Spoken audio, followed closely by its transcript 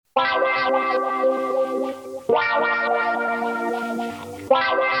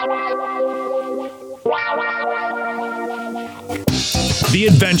The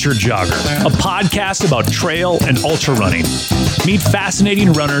Adventure Jogger, a podcast about trail and ultra running. Meet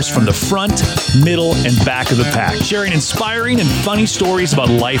fascinating runners from the front, middle, and back of the pack, sharing inspiring and funny stories about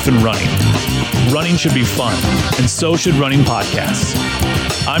life and running. Running should be fun, and so should running podcasts.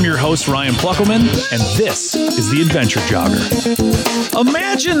 I'm your host, Ryan Pluckelman, and this is The Adventure Jogger.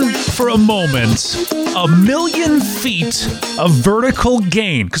 Imagine for a moment 1,000,000 feet of vertical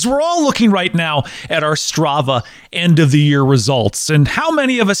gain, because we're all looking right now at our Strava end of the year results. And how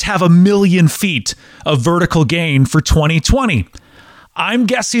many of us have 1,000,000 feet of vertical gain for 2020? I'm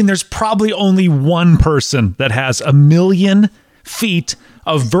guessing there's probably only one person that has 1,000,000 feet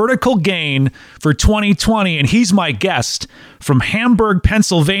of vertical gain for 2020, and he's my guest from Hamburg,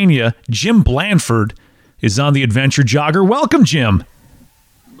 Pennsylvania. Jim Blandford is on the Adventure Jogger. Welcome, Jim.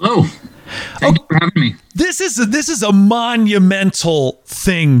 Hello. Thank you for having me. This is a monumental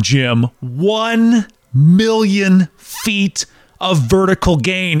thing, Jim. 1,000,000 feet of vertical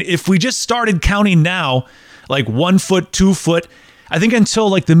gain. If we just started counting now, like 1 foot, 2 foot, I think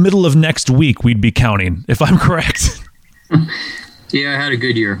until like the middle of next week, we'd be counting, if I'm correct. Yeah, I had a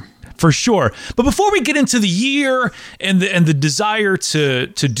good year. For sure. But before we get into the year and the desire to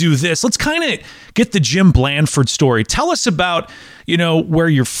do this, let's kind of get the Jim Blandford story. Tell us about, where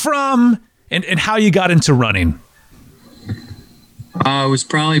you're from and how you got into running. It was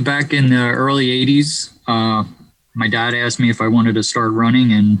probably back in the early 80s. My dad asked me if I wanted to start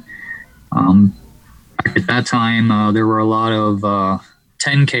running, and back at that time, there were a lot of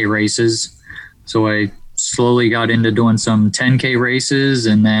 10K races. So I slowly got into doing some 10K races,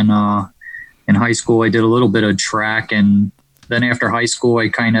 and then in high school I did a little bit of track, and then after high school I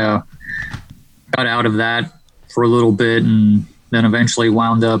kind of got out of that for a little bit, and then eventually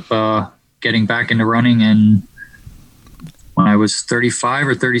wound up getting back into running. And when I was 35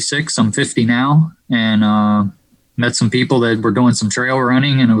 or 36, I'm 50 now, and met some people that were doing some trail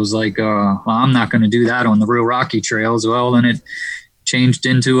running, and it was like, well, I'm not going to do that on the real rocky trails. Well, then it changed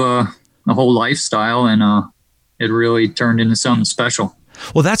into a whole lifestyle, and it really turned into something special.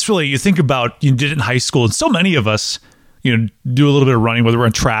 Well, that's really, you think about, you did it in high school, and so many of us, do a little bit of running, whether we're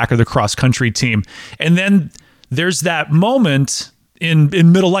on track or the cross country team. And then there's that moment in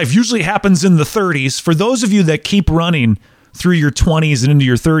middle life, usually happens in the 30s. For those of you that keep running through your 20s and into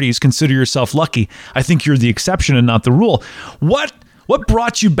your 30s, consider yourself lucky. I think you're the exception and not the rule. What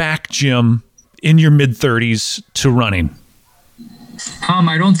brought you back, Jim, in your mid-30s to running?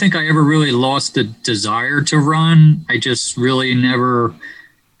 I don't think I ever really lost the desire to run. I just really never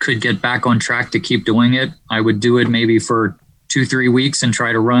could get back on track to keep doing it. I would do it maybe for 2-3 weeks and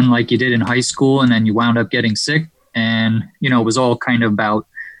try to run like you did in high school, and then you wound up getting sick. And, it was all kind of about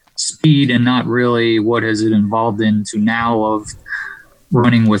speed and not really what has it involved into now of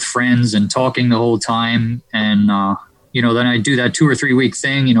running with friends and talking the whole time. And, then I do that 2 or 3 week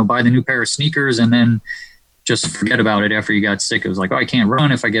thing, buy the new pair of sneakers and then just forget about it after you got sick. It was like, oh, I can't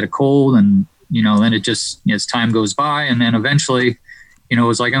run if I get a cold. And, then it just, as time goes by, and then eventually, it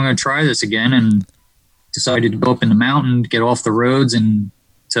was like, I'm going to try this again, and decided to go up in the mountain, get off the roads, and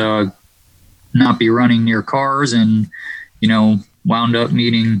to not be running near cars, and, wound up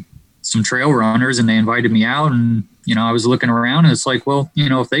meeting some trail runners, and they invited me out, and, I was looking around, and it's like, well,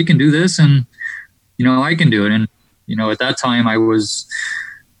 if they can do this, and, I can do it. And, at that time I was,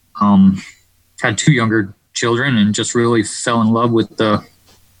 had 2 younger children, and just really fell in love with the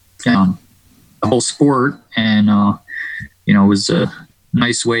whole sport. And, it was a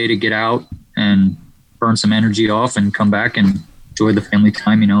nice way to get out and burn some energy off and come back and enjoy the family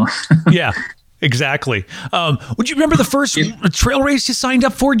time, Yeah, exactly. Would you remember the first trail race you signed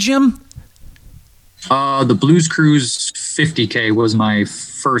up for, Jim? The Blues Cruise 50K was my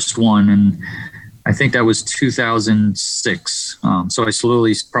first one, and I think that was 2006. So I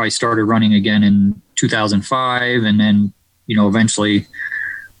slowly probably started running again in 2005, and then, eventually,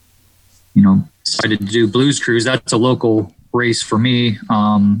 decided to do Blues Cruise. That's a local race for me.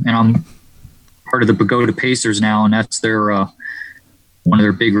 And I'm part of the Pagoda Pacers now, and that's their, one of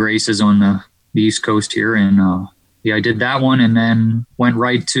their big races on the East Coast here. And, I did that one, and then went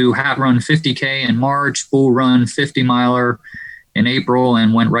right to Hat Run 50K in March, Bull Run 50 miler in April,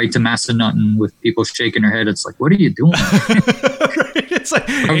 and went right to Massanutten with people shaking their head. It's like, what are you doing? It's like,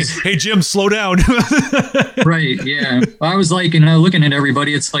 hey, Jim, slow down. Right. Yeah. I was like, looking at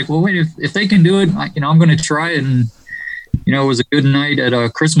everybody, it's like, well, wait, if they can do it, I'm going to try it. And, it was a good night at a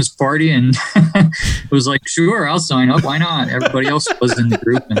Christmas party, and it was like, sure, I'll sign up. Why not? Everybody else was in the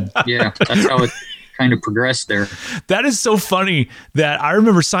group, and yeah, that's how it kind of progressed there. That is so funny that I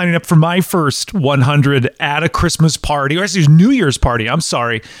remember signing up for my first 100 at a Christmas party, or actually New Year's party. I'm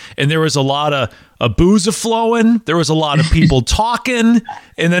sorry. And there was a lot of booze flowing. There was a lot of people talking.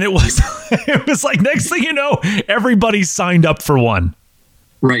 And then it was like, next thing you know, everybody signed up for one.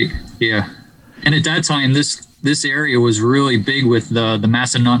 Right. Yeah. And at that time, this area was really big with the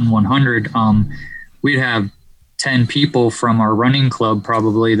Massanutten 100. We'd have 10 people from our running club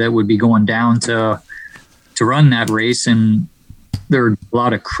probably that would be going down to run that race, and there were a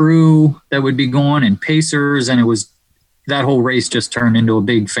lot of crew that would be going and pacers, and it was that whole race just turned into a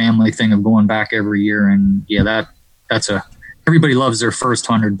big family thing of going back every year. And yeah, everybody loves their first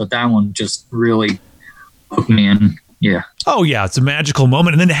 100, but that one just really hooked me in. Yeah. Oh yeah, it's a magical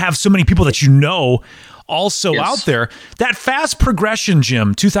moment, and then to have so many people that you know also out there. That fast progression,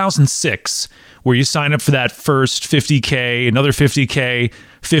 Jim, 2006, where you sign up for that first 50K, another 50K,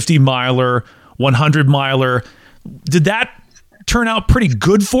 50 miler, 100 miler. Did that turn out pretty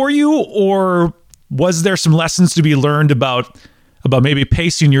good for you, or was there some lessons to be learned about maybe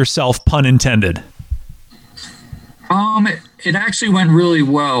pacing yourself, pun intended? It actually went really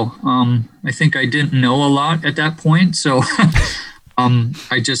well. I think I didn't know a lot at that point, so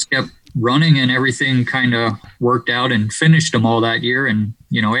I just kept running, and everything kind of worked out and finished them all that year. And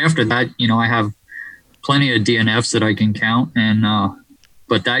after that, I have plenty of DNFs that I can count. And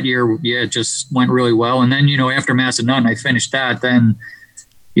but that year, yeah, it just went really well. And then after Massanutten, I finished that. Then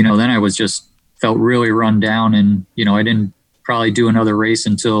then I was just felt really run down, and I didn't probably do another race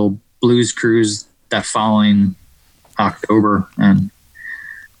until Blues Cruise that following October. And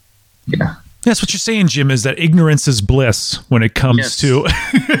yeah. That's what you're saying, Jim, is that ignorance is bliss when it comes to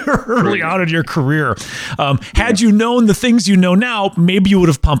early on in your career. Had you known the things you know now, maybe you would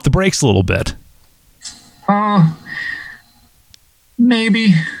have pumped the brakes a little bit.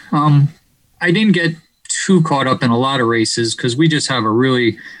 Maybe. I didn't get too caught up in a lot of races because we just have a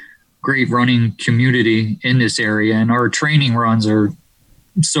really great running community in this area, and our training runs are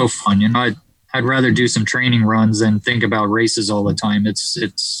so fun. I'd rather do some training runs than think about races all the time.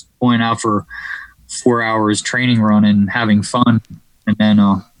 It's going out for 4 hours training run and having fun. And then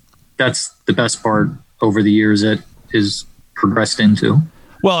that's the best part over the years that is progressed into.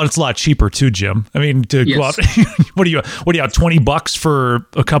 Well, it's a lot cheaper too, Jim. I mean, to go out, what are you out, $20 for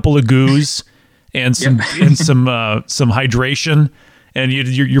a couple of goos and some some hydration, and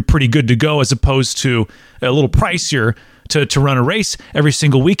you're pretty good to go, as opposed to a little pricier to run a race every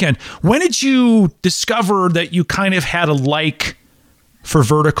single weekend. When did you discover that you kind of had a like for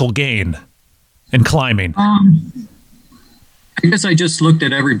vertical gain and climbing? I guess I just looked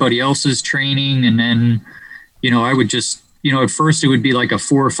at everybody else's training, and then, I would just, at first it would be like a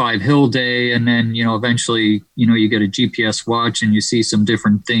 4 or 5 hill day. And then, eventually, you get a GPS watch and you see some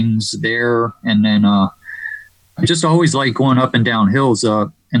different things there. And then I just always like going up and down hills.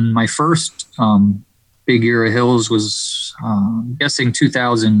 And my first big year of hills was, I'm guessing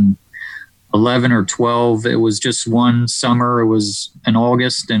 2011 or 12. It was just one summer. It was in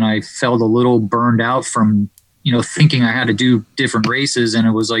August, and I felt a little burned out from, thinking I had to do different races. And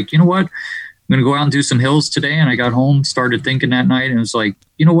it was like, you know what? I'm going to go out and do some hills today. And I got home, started thinking that night, and it was like,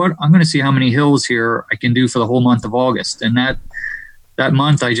 you know what? I'm going to see how many hills here I can do for the whole month of August. And that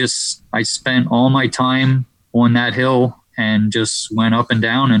month, I spent all my time on that hill and just went up and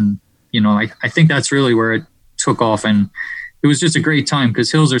down. And, I think that's really where it took off. And it was just a great time because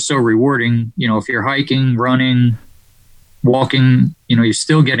hills are so rewarding. If you're hiking, running, walking, you're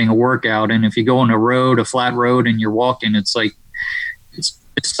still getting a workout. And if you go on a flat road, and you're walking, it's like, it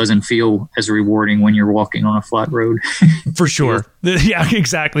doesn't feel as rewarding when you're walking on a flat road. For sure. Yeah,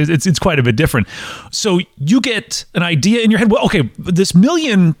 exactly. It's quite a bit different. So you get an idea in your head. Well, okay, this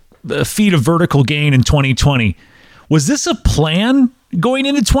 1,000,000 feet of vertical gain in 2020, was this a plan going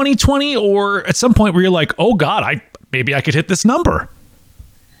into 2020, or at some point where you're like, oh God, maybe I could hit this number?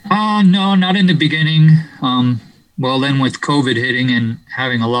 No, not in the beginning. Well, then with COVID hitting and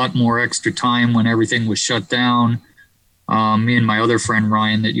having a lot more extra time when everything was shut down, me and my other friend,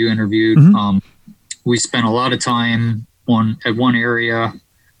 Ryan, that you interviewed, we spent a lot of time at one area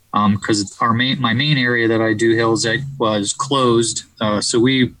because my main area that I do hills at was closed. So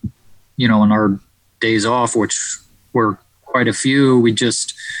we, in our days off, which were quite a few, we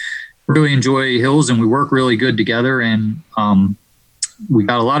just really enjoy hills, and we work really good together. And we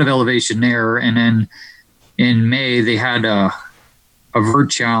got a lot of elevation there. And then in May, they had a Vert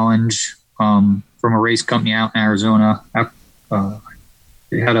challenge from a race company out in Arizona.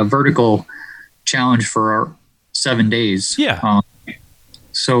 They had a vertical challenge for our 7 days. Yeah.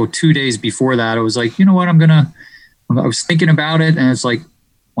 So 2 days before that, I was like, you know what, I was thinking about it, and it's like,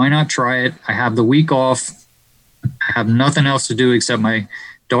 why not try it? I have the week off. I have nothing else to do except my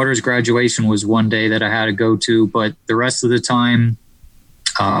daughter's graduation was one day that I had to go to, but the rest of the time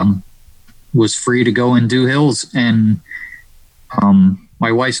was free to go and do hills. And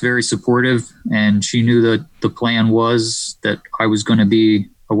my wife's very supportive, and she knew that the plan was that I was going to be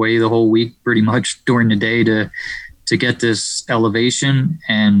away the whole week pretty much during the day to get this elevation.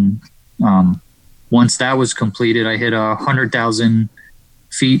 And once that was completed, I hit 100,000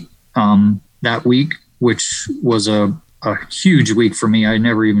 feet that week, which was a huge week for me. I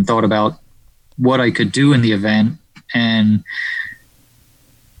never even thought about what I could do in the event. And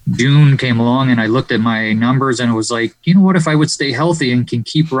June came along and I looked at my numbers and it was like, you know what, if I would stay healthy and can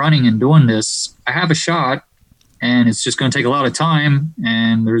keep running and doing this, I have a shot. And it's just going to take a lot of time,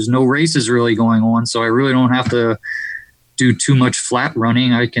 and there's no races really going on. So I really don't have to do too much flat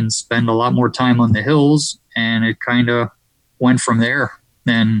running. I can spend a lot more time on the hills, and it kind of went from there.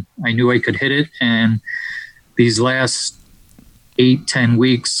 And I knew I could hit it. And these last 8-10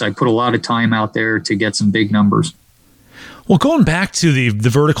 weeks, I put a lot of time out there to get some big numbers. Well, going back to the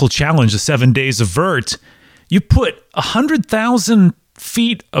vertical challenge, the 7 days of Vert, you put 100,000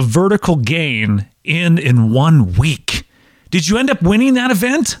 feet of vertical gain in 1 week. Did you end up winning that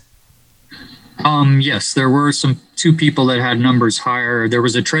event? Yes, there were two people that had numbers higher. There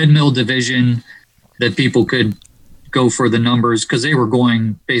was a treadmill division that people could go for the numbers because they were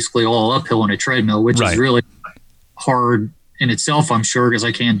going basically all uphill on a treadmill, which is really hard in itself, I'm sure, because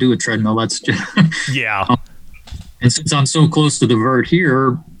I can't do a treadmill. That's just yeah. And since I'm so close to the Vert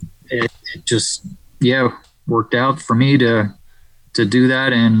here, it just worked out for me to do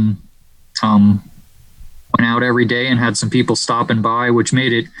that, and went out every day and had some people stopping by, which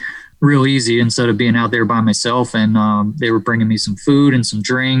made it real easy instead of being out there by myself. And they were bringing me some food and some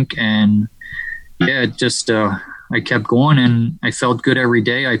drink, and I kept going and I felt good every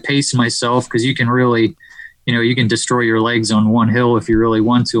day. I paced myself because you can really, you can destroy your legs on one hill if you really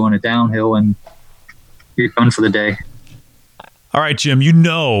want to on a downhill, and you're done for the day. All right, Jim,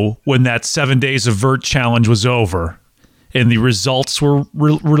 when that 7 days of Vert challenge was over and the results were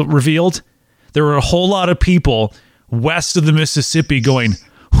revealed, there were a whole lot of people west of the Mississippi going,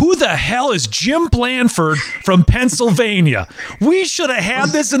 who the hell is Jim Blandford from Pennsylvania? We should have had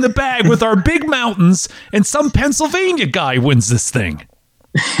this in the bag with our big mountains, and some Pennsylvania guy wins this thing.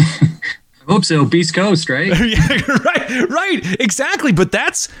 I hope so. Beast Coast, right? Yeah, right, exactly. But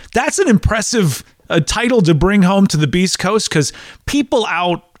that's an impressive title to bring home to the Beast Coast, because people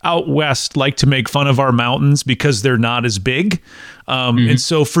out west like to make fun of our mountains because they're not as big. And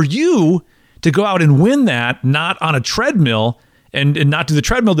so for you to go out and win that, not on a treadmill and not do the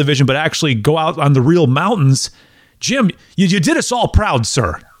treadmill division, but actually go out on the real mountains, Jim, you did us all proud,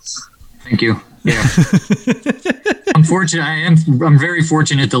 sir. Thank you. Yeah. I'm very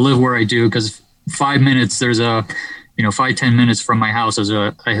fortunate to live where I do, because 5 minutes, there's 5-10 minutes from my house is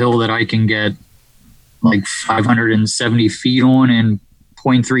a hill that I can get like 570 feet on in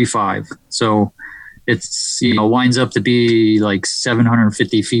 0.35. So it's, winds up to be like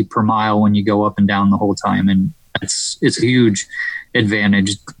 750 feet per mile when you go up and down the whole time. And it's a huge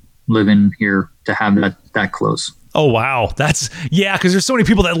advantage living here to have that close. Oh, wow. Because there's so many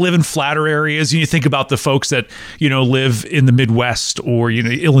people that live in flatter areas. You think about the folks that, live in the Midwest or,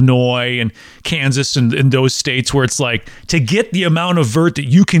 Illinois and Kansas and in those states where it's like, to get the amount of Vert that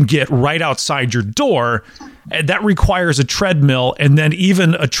you can get right outside your door, that requires a treadmill. And then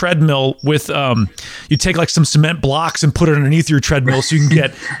even a treadmill with, you take like some cement blocks and put it underneath your treadmill so you can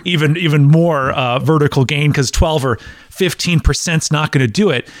get even more vertical gain, because 12 or 15% is not going to do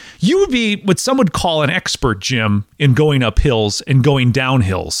it. You would be what some would call an expert, Jim, in going up hills and going down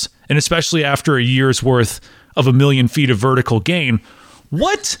hills, and especially after a year's worth of 1 million feet of vertical gain.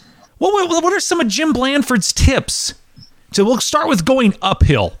 What are some of Jim Blandford's tips? So we'll start with going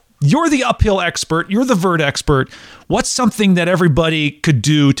uphill. You're the uphill expert. You're the Vert expert. What's something that everybody could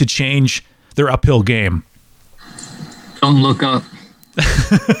do to change their uphill game? Don't look up.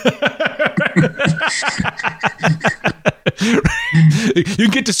 You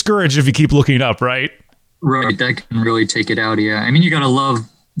get discouraged if you keep looking up, right? Right. That can really take it out of you. I mean, you got to love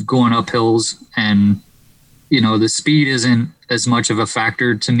going up hills, and, the speed isn't as much of a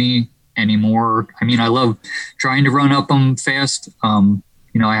factor to me anymore. I mean, I love trying to run up them fast.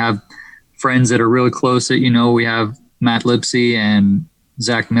 I have friends that are really close that, we have Matt Lipsy and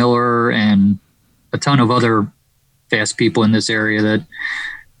Zach Miller and a ton of other fast people in this area that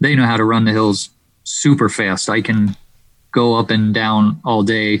they know how to run the hills super fast. I can go up and down all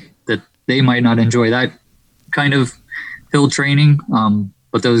day. That they might not enjoy that kind of hill training,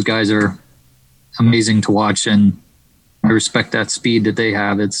 but those guys are amazing to watch. And I respect that speed that they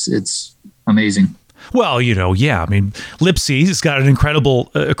have. It's amazing. Well, yeah. I mean, Lipsy has got an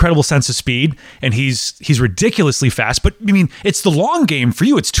incredible sense of speed, and he's ridiculously fast. But I mean, it's the long game for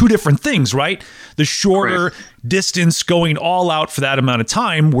you. It's two different things, right? The shorter distance, going all out for that amount of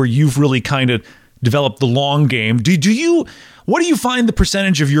time, where you've really kind of developed the long game. What do you find the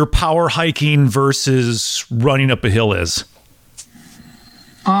percentage of your power hiking versus running up a hill is?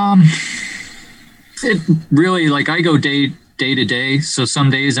 It really, like, I go day to day. So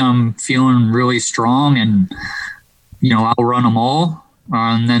some days I'm feeling really strong and, I'll run them all.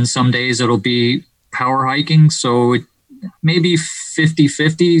 And then some days it'll be power hiking. So maybe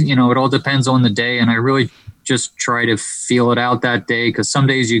 50-50, it all depends on the day. And I really just try to feel it out that day, because some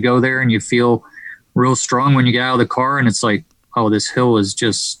days you go there and you feel real strong when you get out of the car and it's like, oh, this hill is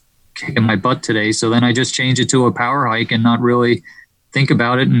just kicking my butt today. So then I just change it to a power hike and not really think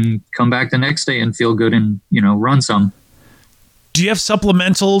about it, and come back the next day and feel good and, run some. Do you have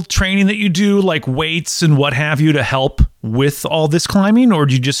supplemental training that you do, like weights and what have you, to help with all this climbing, or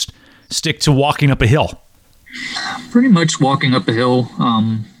do you just stick to walking up a hill? Pretty much walking up a hill.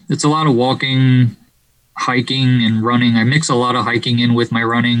 It's a lot of walking, hiking, and running. I mix a lot of hiking in with my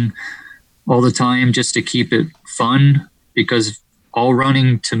running all the time just to keep it fun, because all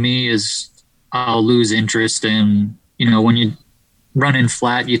running to me is, I'll lose interest in, when you run in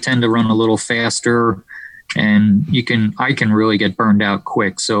flat, you tend to run a little faster, and I can really get burned out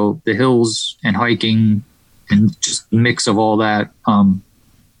quick. So the hills and hiking and just a mix of all that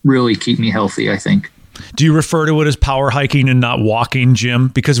really keep me healthy, I think. Do you refer to it as power hiking and not walking, Jim?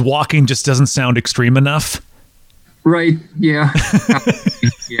 Because walking just doesn't sound extreme enough. Right. Yeah.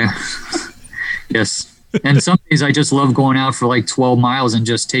 Yeah. Yes. And some days I just love going out for like 12 miles and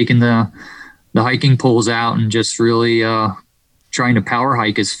just taking the hiking poles out and just really trying to power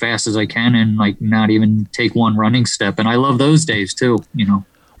hike as fast as I can and like not even take one running step. And I love those days too,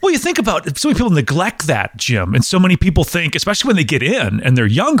 Well, you think about, so many people neglect that, Jim. And so many people think, especially when they get in and they're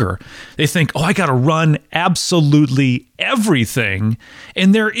younger, they think, oh, I got to run absolutely everything.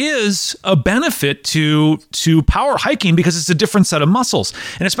 And there is a benefit to power hiking because it's a different set of muscles.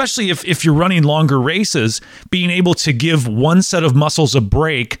 And especially if you're running longer races, being able to give one set of muscles a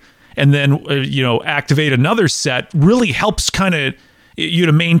break and then, activate another set really helps kind of you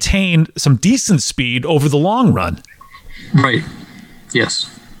to maintain some decent speed over the long run. Right.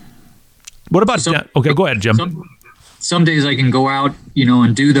 Yes. What about, okay, go ahead, Jim. Some days I can go out,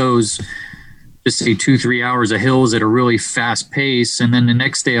 and do those, just say 2-3 hours of hills at a really fast pace. And then the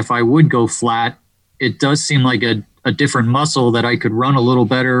next day, if I would go flat, it does seem like a different muscle that I could run a little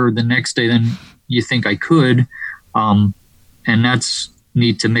better the next day than you think I could. And that's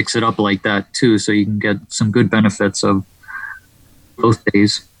neat to mix it up like that too, so you can get some good benefits of both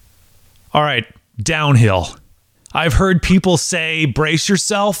days. All right, downhill. I've heard people say, brace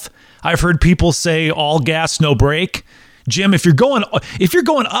yourself. I've heard people say all gas, no brake. Jim, if you're going up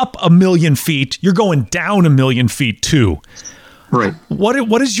 1,000,000 feet, you're going down 1,000,000 feet too. Right.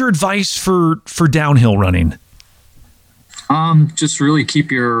 What is your advice for downhill running? Just really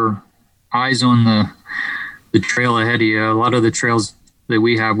keep your eyes on the trail ahead of you. A lot of the trails that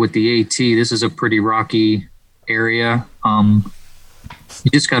we have with the AT, this is a pretty rocky area.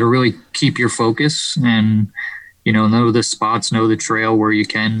 You just got to really keep your focus and, know the spots, know the trail where you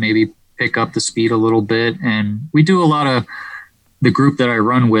can maybe pick up the speed a little bit. And we do a lot of, the group that I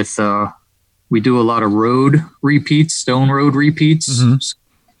run with, we do a lot of road repeats, stone road repeats. Mm-hmm.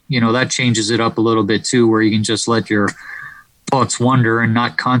 So, that changes it up a little bit too, where you can just let your thoughts wander and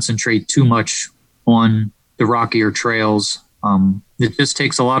not concentrate too much on the rockier trails. It just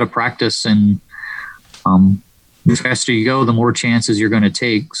takes a lot of practice, and the faster you go, the more chances you're going to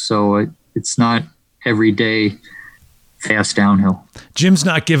take. So it's not every day fast downhill. Jim's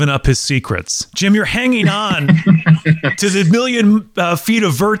not giving up his secrets. Jim, you're hanging on to the 1,000,000 feet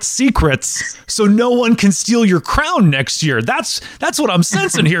of Vert secrets so no one can steal your crown next year. That's what I'm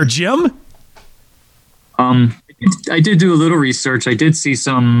sensing here, Jim. I did do a little research. I did see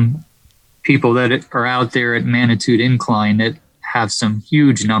some people that are out there at Magnitude Incline that have some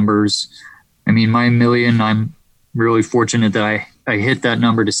huge numbers. I mean, my 1,000,000, I'm really fortunate that I hit that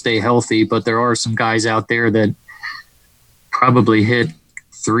number to stay healthy, but there are some guys out there that probably hit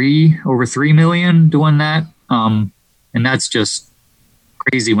over 3 million doing that. And that's just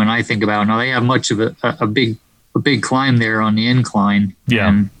crazy when I think about it. Now they have much of a big climb there on the incline. Yeah.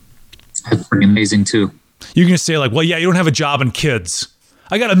 And that's pretty amazing too. You can say like, well, yeah, you don't have a job and kids.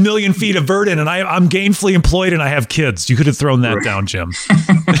 I got 1,000,000 feet of Vert in and I'm gainfully employed and I have kids. You could have thrown that down, Jim.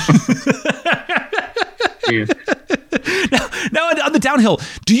 Yeah. Now on the downhill,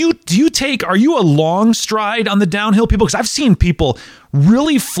 are you a long stride on the downhill people? Because I've seen people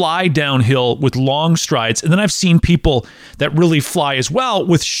really fly downhill with long strides, and then I've seen people that really fly as well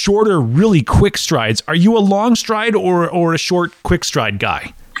with shorter, really quick strides. Are you a long stride or a short, quick stride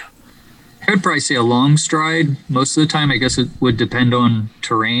guy? I'd probably say a long stride. Most of the time, I guess it would depend on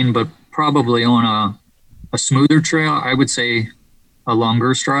terrain, but probably on a smoother trail, I would say a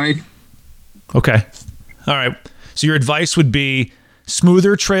longer stride. Okay. All right. So your advice would be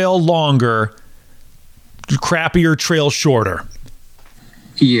smoother trail, longer, crappier trail, shorter.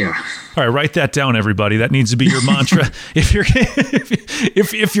 Yeah. All right, write that down, everybody. That needs to be your mantra if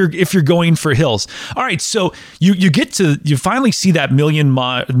you're going for hills. All right, so you finally see that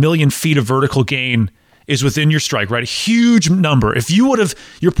million feet of vertical gain is within your strike, right? A huge number. If you would have,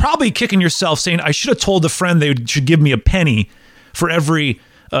 you're probably kicking yourself saying, I should have told a friend they should give me a penny for every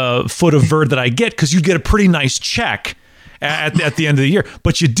foot of vert that I get, because you get a pretty nice check at the end of the year.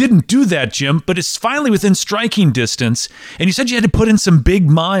 But you didn't do that, Jim. But it's finally within striking distance. And you said you had to put in some big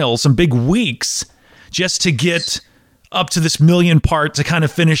miles, some big weeks just to get up to this million part to kind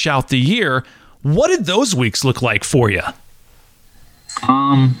of finish out the year. What did those weeks look like for you?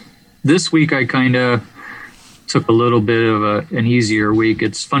 This week I kind of took a little bit of an easier week.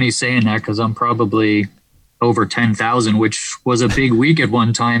 It's funny saying that because I'm probably over 10,000, which was a big week at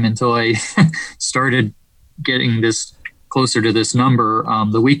one time until I started getting this closer to this number.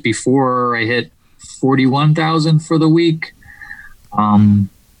 The week before I hit 41,000 for the week. Then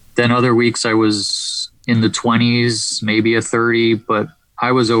other weeks I was in the 20s, maybe a 30, but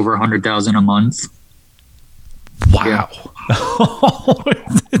I was over 100,000 a month. Wow. Yeah.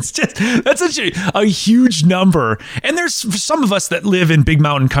 It's just, that's such a huge number. And there's some of us that live in big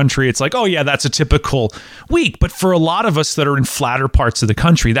mountain country, it's like, oh yeah, that's a typical week. But for a lot of us that are in flatter parts of the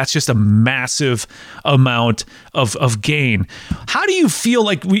country, that's just a massive amount of gain. How do you feel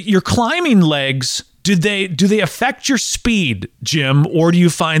like your climbing legs, do they affect your speed, Jim? Or do you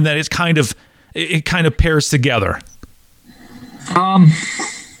find that it kind of pairs together?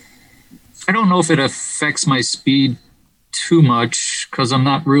 I don't know if it affects my speed too much because I'm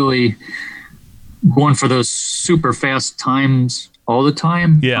not really going for those super fast times all the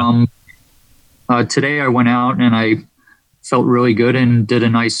time. Yeah. Today I went out and I felt really good and did a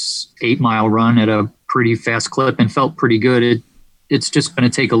nice 8-mile run at a pretty fast clip and felt pretty good. It's just going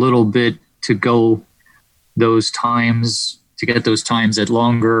to take a little bit to go those times, to get those times at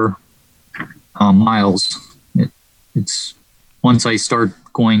longer miles. It's once I start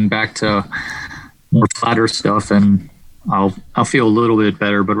going back to more flatter stuff, and I'll feel a little bit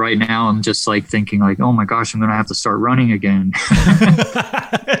better. But right now I'm just like thinking like, oh my gosh, I'm going to have to start running again.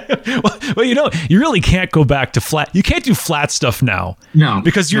 well, you really can't go back to flat. You can't do flat stuff now. No,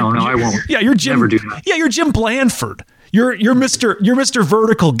 because I won't. Yeah, you're Jim. Never do that. Yeah, you're Jim Blandford. You're Mr.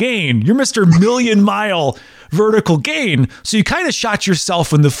 Vertical Gain. You're Mr. Million-mile vertical gain. So you kind of shot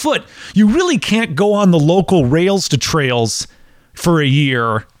yourself in the foot. You really can't go on the local rails to trails for a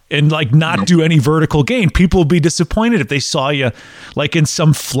year and like not do any vertical gain. People will be disappointed if they saw you like in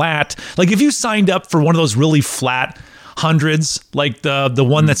some flat, like if you signed up for one of those really flat hundreds, like the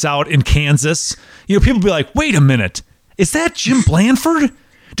one that's out in Kansas, people be like, wait a minute, is that Jim Blandford?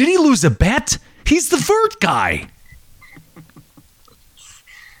 Did he lose a bet? He's the vert guy.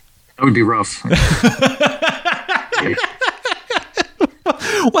 That would be rough.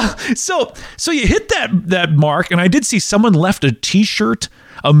 Well, so you hit that mark, and I did see someone left a T-shirt,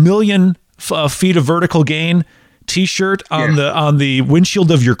 a million feet of vertical gain T-shirt on the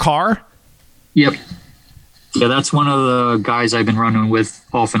windshield of your car. Yep. Yeah, that's one of the guys I've been running with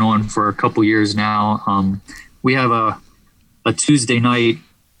off and on for a couple years now. We have a Tuesday night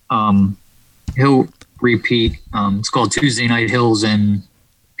hill repeat. It's called Tuesday Night Hills, and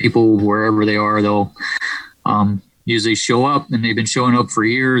people wherever they are, they'll usually show up, and they've been showing up for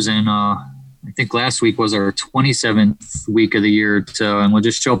years. And I think last week was our 27th week of the year. And we'll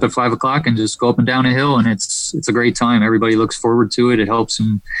just show up at 5 o'clock and just go up and down a hill. And it's a great time. Everybody looks forward to it. It helps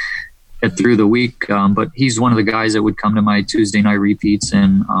them get through the week. But he's one of the guys that would come to my Tuesday night repeats.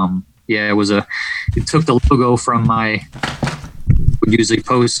 And it took the logo from would usually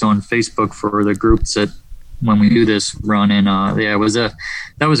post on Facebook for the groups that when we do this run. And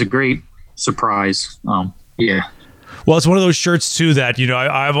that was a great surprise. Well, it's one of those shirts too that,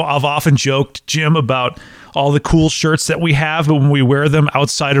 I've often joked, Jim, about all the cool shirts that we have, but when we wear them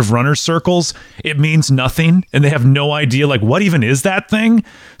outside of runner circles, it means nothing, and they have no idea, like, what even is that thing?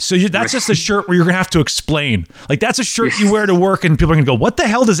 So that's just a shirt where you're going to have to explain. Like, that's a shirt you wear to work, and people are going to go, what the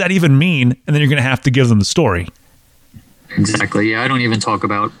hell does that even mean? And then you're going to have to give them the story. Exactly. Yeah, I don't even talk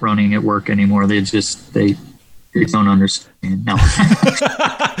about running at work anymore. They They don't understand. No.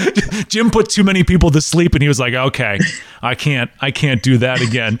 Jim put too many people to sleep, and he was like, "Okay, I can't do that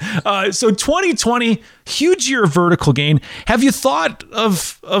again." So 2020, huge year of vertical gain. Have you thought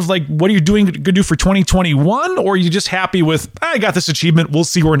of like what are you going to do for 2021, or are you just happy with I got this achievement? We'll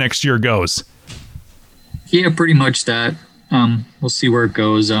see where next year goes. Yeah, pretty much that. We'll see where it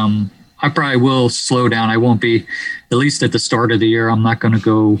goes. I probably will slow down. I won't be, at least at the start of the year. I'm not going to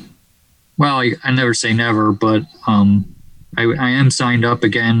go. Well, I never say never, but I am signed up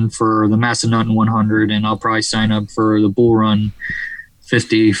again for the Massanutten 100, and I'll probably sign up for the Bull Run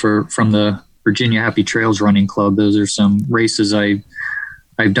 50 from the Virginia Happy Trails Running Club. Those are some races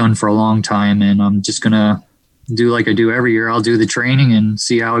I've done for a long time, and I'm just gonna do like I do every year. I'll do the training and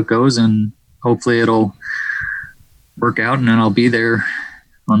see how it goes, and hopefully it'll work out, and then I'll be there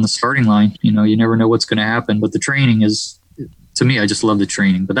on the starting line. You never know what's going to happen, but the training is. To me, I just love the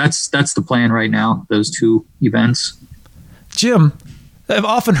training, but that's the plan right now. Those two events. Jim, I've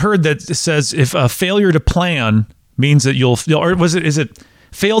often heard that it says if a failure to plan means that is it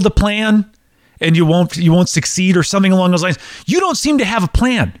fail to plan and you won't succeed or something along those lines. You don't seem to have a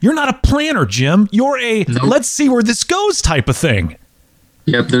plan. You're not a planner, Jim. You're a nope. Let's see where this goes type of thing.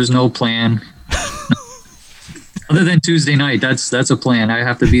 Yep, there's no plan. Other than Tuesday night, that's a plan. I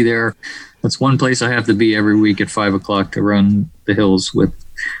have to be there. That's one place I have to be every week at 5:00 to run the hills with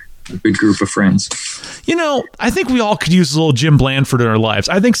a good group of friends. I think we all could use a little Jim Blandford in our lives.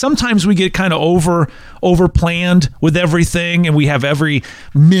 I think sometimes we get kind of over planned with everything, and we have every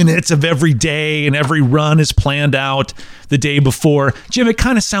minute of every day and every run is planned out the day before. Jim, it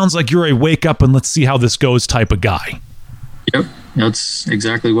kind of sounds like you're a wake up and let's see how this goes type of guy. Yep, that's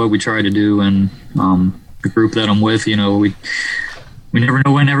exactly what we try to do. And the group that I'm with, we never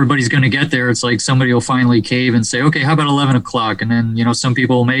know when everybody's going to get there. It's like somebody will finally cave and say, okay, how about 11 o'clock? And then, some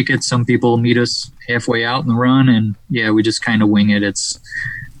people will make it. Some people will meet us halfway out in the run. And yeah, we just kind of wing it. It's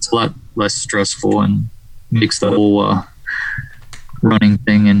a lot less stressful and makes the whole running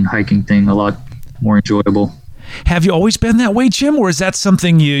thing and hiking thing a lot more enjoyable. Have you always been that way, Jim? Or is that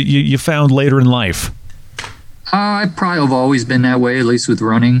something you found later in life? I probably have always been that way, at least with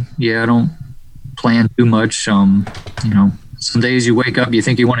running. Yeah, I don't plan too much. Some days you wake up, you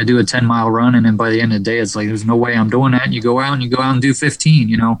think you want to do a 10-mile run, and then by the end of the day, it's like, there's no way I'm doing that. And you go out and do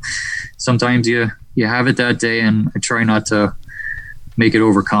 15, Sometimes you have it that day, and I try not to make it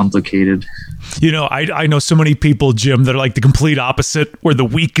overcomplicated. I know so many people, Jim, that are like the complete opposite, where the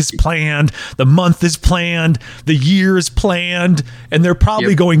week is planned, the month is planned, the year is planned, and they're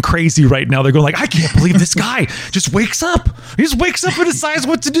probably going crazy right now. They're going like, I can't believe this guy just wakes up. He just wakes up and decides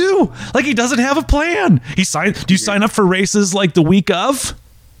what to do. Like he doesn't have a plan. Do you sign up for races like the week of?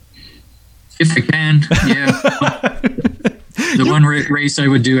 If I can, yeah. The one race I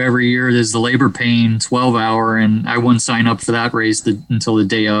would do every year is the Labor Pain 12-hour, and I wouldn't sign up for that race until the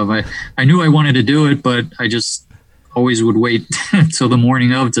day of. I knew I wanted to do it, but I just always would wait until the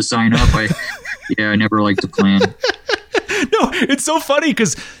morning of to sign up. I never liked to plan. No, it's so funny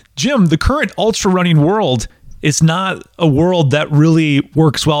because, Jim, the current ultra running world is not a world that really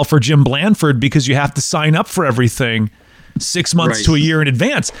works well for Jim Blandford because you have to sign up for everything 6 months to a year in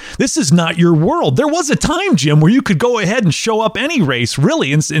advance. This is not your world. There was a time, Jim, where you could go ahead and show up any race,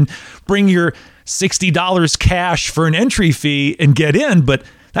 really, and bring your $60 cash for an entry fee and get in, but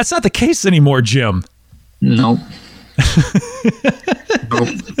that's not the case anymore, Jim. Nope. Nope.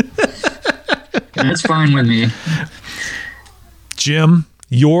 That's fine with me. Jim,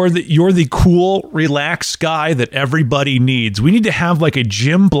 you're the cool, relaxed guy that everybody needs. We need to have like a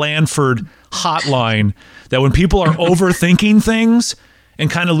Jim Blandford hotline that when people are overthinking things and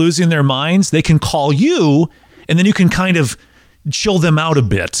kind of losing their minds, they can call you and then you can kind of chill them out a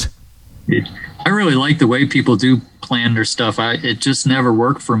bit. I really like the way people do plan their stuff. It just never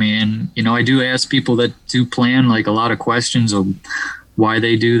worked for me. And, I do ask people that do plan like a lot of questions of why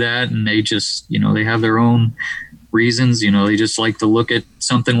they do that. And they just, they have their own reasons. They just like to look at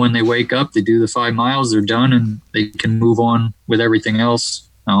something when they wake up, they do the 5 miles, they're done, and they can move on with everything else.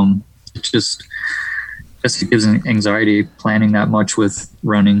 It gives anxiety planning that much with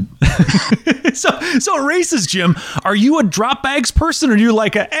running. So races, Jim, are you a drop bags person, or are you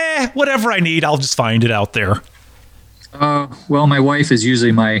like whatever I need, I'll just find it out there? Well, my wife is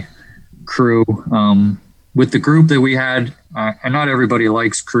usually my crew. With the group that we had, and not everybody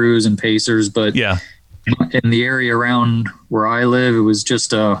likes crews and pacers, but yeah, in the area around where I live, it was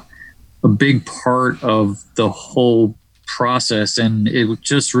just a big part of the whole process, and it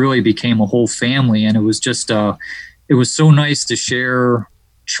just really became a whole family. And it was just it was so nice to share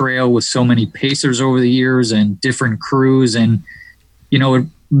trail with so many pacers over the years and different crews, and it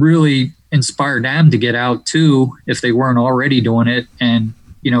really inspire them to get out too, if they weren't already doing it. And,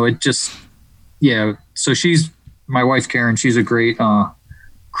 it just, so my wife, Karen, she's a great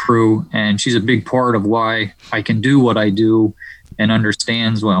crew, and she's a big part of why I can do what I do, and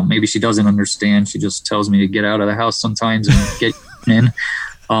understands. Well, maybe she doesn't understand. She just tells me to get out of the house sometimes and get in.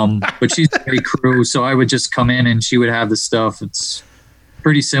 But she's a great crew. So I would just come in and she would have the stuff. It's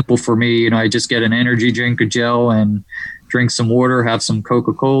pretty simple for me. I just get an energy drink, a gel, and drink some water, have some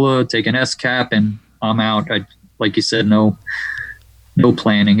Coca-Cola, take an S-cap, and I'm out. Like you said, no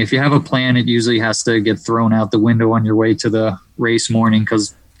planning. If you have a plan, it usually has to get thrown out the window on your way to the race morning,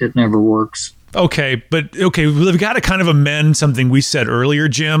 because it never works. Okay, we've got to kind of amend something we said earlier,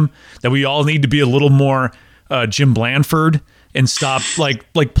 Jim, that we all need to be a little more Jim Blandford and stop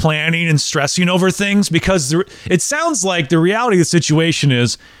like planning and stressing over things, because it sounds like the reality of the situation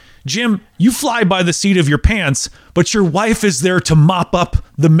is, Jim, you fly by the seat of your pants, but your wife is there to mop up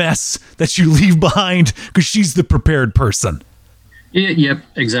the mess that you leave behind because she's the prepared person. Yep,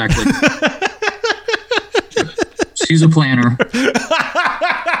 exactly. She's a planner.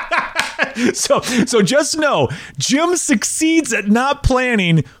 So just know, Jim succeeds at not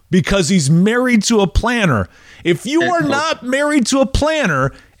planning because he's married to a planner. If you are not married to a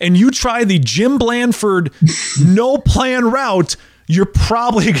planner and you try the Jim Blandford no plan route,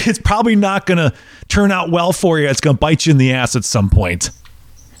 it's probably not going to turn out well for you. It's going to bite you in the ass at some point.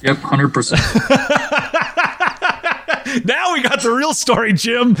 Yep, 100%. Now we got the real story,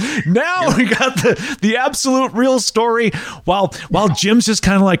 Jim. Now we got the absolute real story. While Jim's just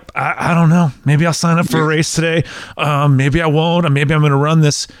kind of like, I don't know. Maybe I'll sign up for a race today. Maybe I won't. Maybe I'm going to run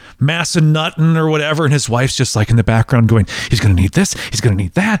this Massa Nuttin or whatever. And his wife's just like in the background going, he's going to need this. He's going to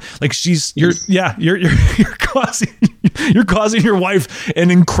need that. Like you're causing your wife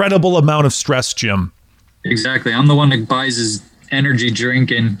an incredible amount of stress, Jim. Exactly. I'm the one that buys his energy drink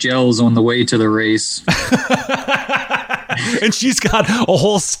and gels on the way to the race. And she's got a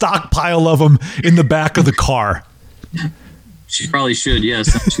whole stockpile of them in the back of the car. She probably should,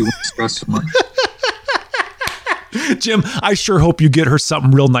 yes. She won't stress so much. Jim, I sure hope you get her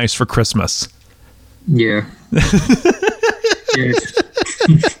something real nice for Christmas. Yeah.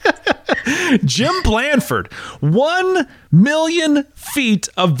 Jim Blandford, 1 million feet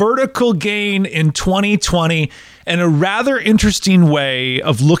of vertical gain in 2020, and a rather interesting way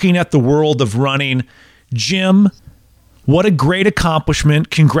of looking at the world of running. Jim, what a great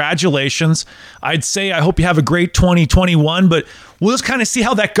accomplishment. Congratulations. I'd say I hope you have a great 2021, but we'll just kind of see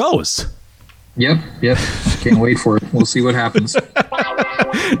how that goes. Yep. Can't wait for it. We'll see what happens.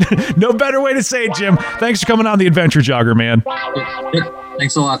 No better way to say it, Jim. Thanks for coming on the Adventure Jogger, man. Yep.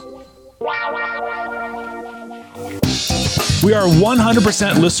 Thanks a lot. We are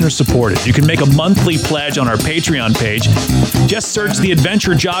 100% listener supported. You can make a monthly pledge on our Patreon page. Just search The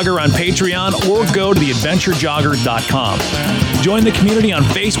Adventure Jogger on Patreon or go to theadventurejogger.com. Join the community on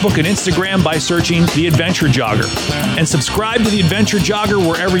Facebook and Instagram by searching The Adventure Jogger. And subscribe to The Adventure Jogger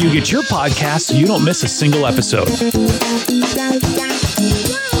wherever you get your podcasts so you don't miss a single episode.